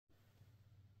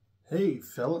Hey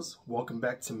fellas, welcome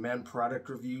back to Men Product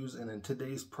Reviews, and in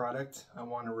today's product I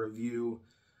want to review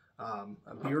a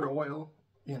beard oil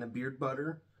and a beard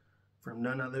butter from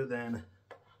none other than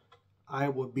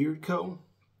Iowa Beard Co.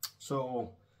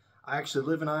 So I actually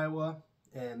live in Iowa,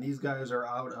 and these guys are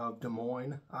out of Des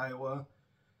Moines, Iowa.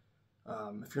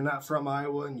 If you're not from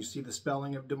Iowa and you see the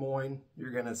spelling of Des Moines,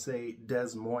 you're going to say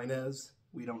Des Moines.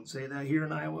 We don't say that here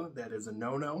in Iowa. That is a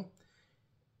no-no.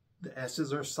 The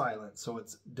S's are silent, so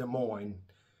it's Des Moines,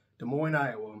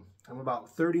 Iowa. I'm about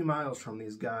 30 miles from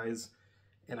these guys,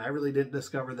 and I really didn't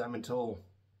discover them until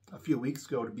a few weeks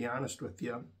ago, to be honest with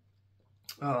you.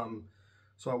 So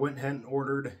I went ahead and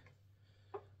ordered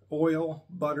oil,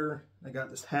 butter. I got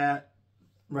this hat.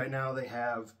 Right now they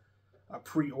have a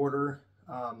pre-order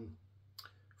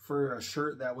for a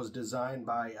shirt that was designed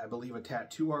by, I believe, a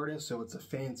tattoo artist. So it's a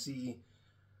fancy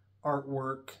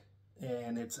artwork,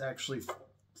 and it's actually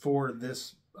for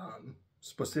this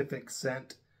specific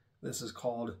scent. This is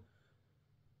called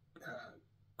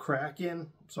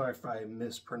Kraken. Sorry if I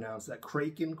mispronounced that.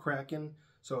 Kraken.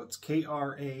 So it's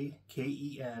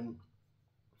K-R-A-K-E-N.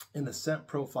 And the scent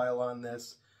profile on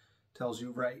this tells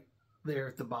you right there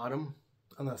at the bottom,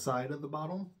 on the side of the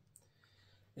bottle.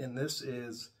 And this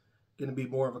is going to be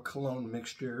more of a cologne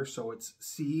mixture. So it's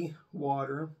sea,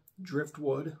 water,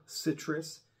 driftwood,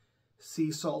 citrus,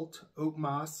 sea salt, oak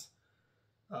moss,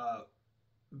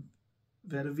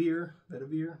 vetiver,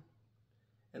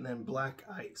 and then black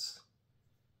ice.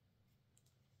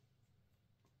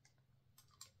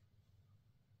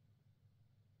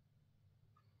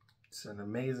 It's an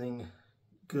amazing,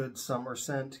 good summer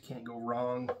scent. Can't go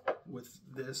wrong with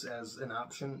this as an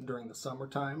option during the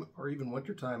summertime or even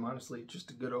wintertime. Honestly,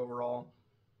 just a good overall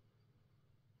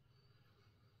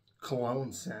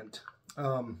cologne scent.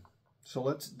 So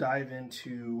let's dive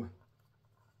into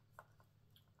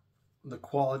the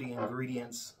quality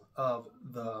ingredients of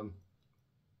the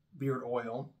beard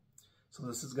oil. So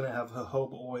this is going to have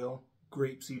jojoba oil,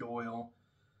 grapeseed oil,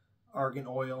 argan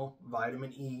oil,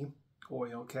 vitamin E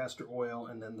oil, castor oil,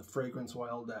 and then the fragrance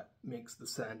oil that makes the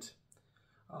scent.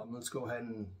 Let's go ahead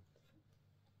and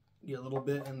get a little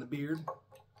bit in the beard.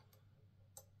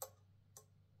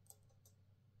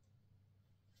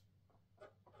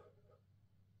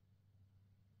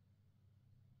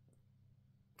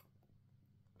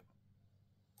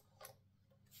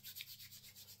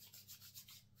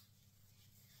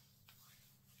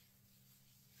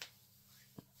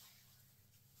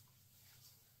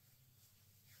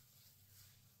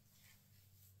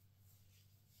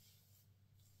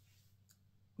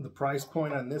 The price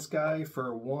point on this guy for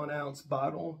a 1 ounce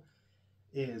bottle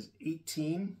is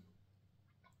 $18.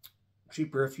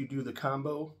 Cheaper if you do the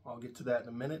combo. I'll get to that in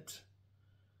a minute.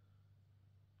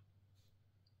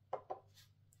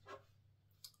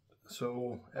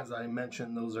 So as I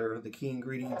mentioned, those are the key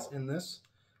ingredients in this.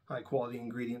 High quality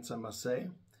ingredients, I must say.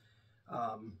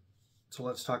 So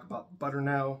let's talk about butter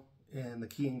now, and the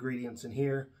key ingredients in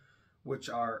here, which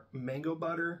are mango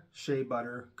butter, shea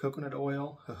butter, coconut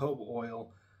oil, jojoba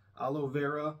oil, aloe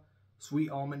vera,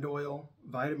 sweet almond oil,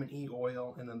 vitamin E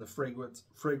oil, and then the fragrance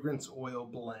oil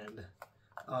blend.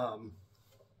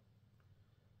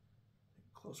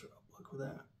 Closer up, look at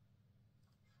that.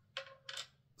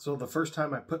 So the first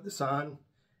time I put this on,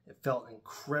 it felt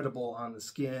incredible on the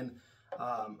skin.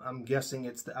 I'm guessing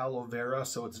it's the aloe vera,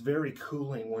 so it's very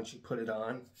cooling once you put it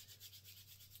on.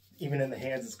 Even in the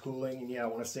hands it's cooling, and yeah, I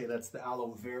want to say that's the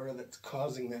aloe vera that's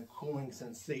causing that cooling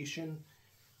sensation.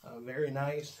 Very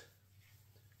nice.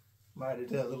 Might have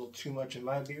did a little too much in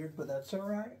my beard, but that's all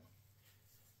right.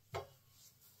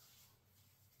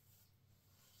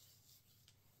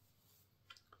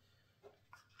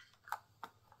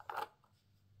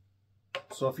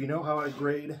 So if you know how I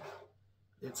grade,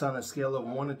 it's on a scale of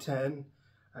 1 to 10.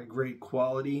 I grade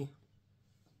quality,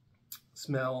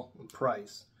 smell, and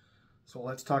price. So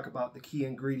let's talk about the key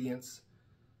ingredients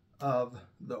of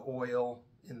the oil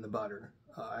in the butter.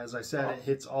 As I said, it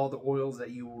hits all the oils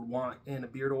that you would want in a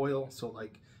beard oil. So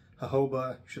like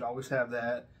jojoba, you should always have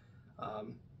that.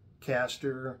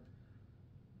 Castor,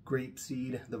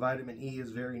 grapeseed. The vitamin E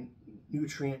is very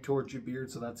nutrient towards your beard,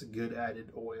 so that's a good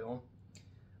added oil.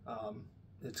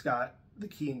 It's got the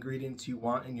key ingredients you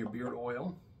want in your beard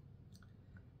oil.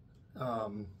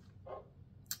 And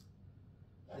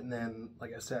then,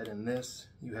 like I said, in this,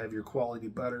 you have your quality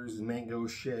butters, mango,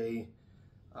 shea.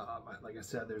 Like I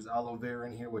said, there's aloe vera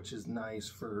in here, which is nice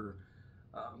for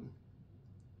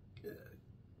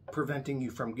preventing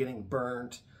you from getting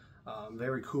burnt.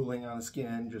 Very cooling on the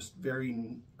skin, just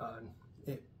very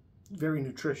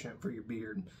nutrient for your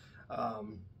beard.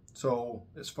 So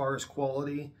as far as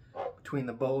quality between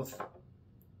the both,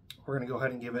 we're going to go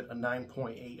ahead and give it a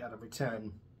 9.8 out of a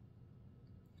 10.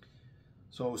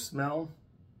 So smell,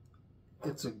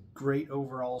 it's a great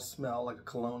overall smell, like a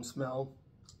cologne smell.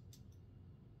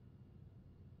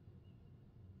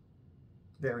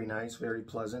 Very nice, very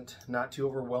pleasant, not too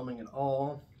overwhelming at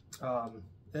all.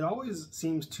 It always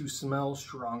seems to smell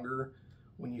stronger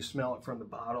when you smell it from the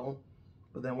bottle,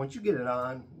 but then once you get it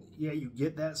on, yeah, you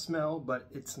get that smell, but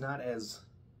it's not as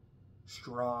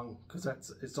strong because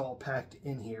it's all packed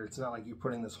in here. It's not like you're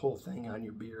putting this whole thing on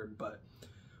your beard, but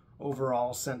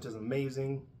overall scent is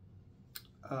amazing.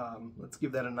 Let's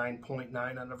give that a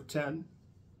 9.9 out of a 10.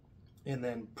 And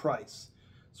then price.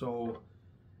 So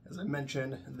as I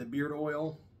mentioned, the beard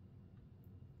oil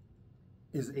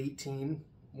is $18,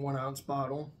 1 ounce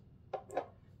bottle.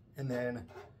 And then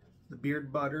the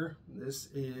beard butter, this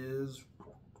is,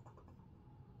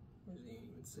 what does it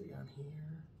even say on here?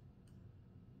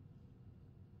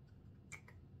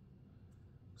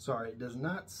 Sorry, it does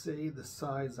not say the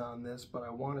size on this, but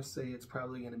I want to say it's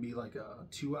probably going to be like a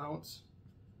 2 ounce.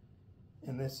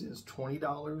 And this is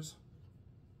 $20.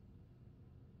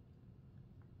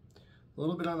 A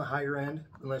little bit on the higher end,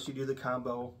 unless you do the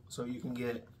combo. So you can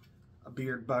get a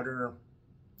beard butter,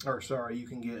 or sorry, you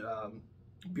can get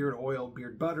beard oil,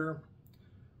 beard butter,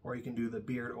 or you can do the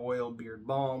beard oil, beard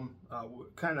balm,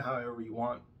 kind of however you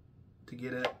want to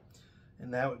get it.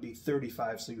 And that would be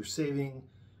 $35. So you're saving.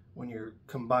 When you're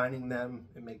combining them,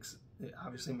 it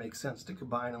obviously makes sense to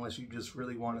combine unless you just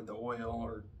really wanted the oil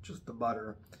or just the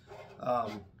butter.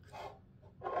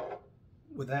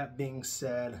 With that being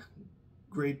said,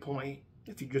 grade point,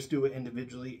 if you just do it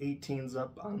individually, 18's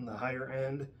up on the higher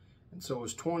end, and so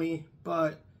is 20,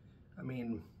 but I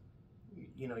mean,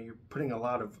 you know, you're putting a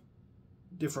lot of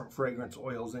different fragrance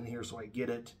oils in here, so I get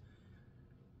it.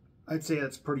 I'd say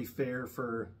that's pretty fair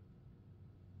for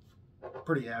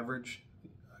pretty average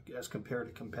as compared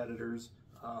to competitors.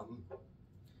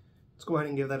 Let's go ahead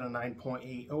and give that a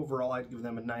 9.8. Overall, I'd give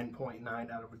them a 9.9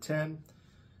 out of a 10.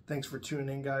 Thanks for tuning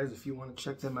in, guys. If you want to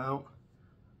check them out,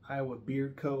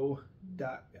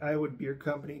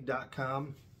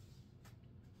 iowabeardcompany.com.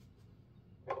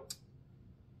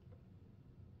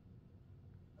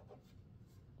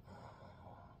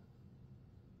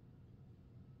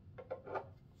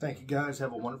 Thank you, guys.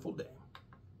 Have a wonderful day.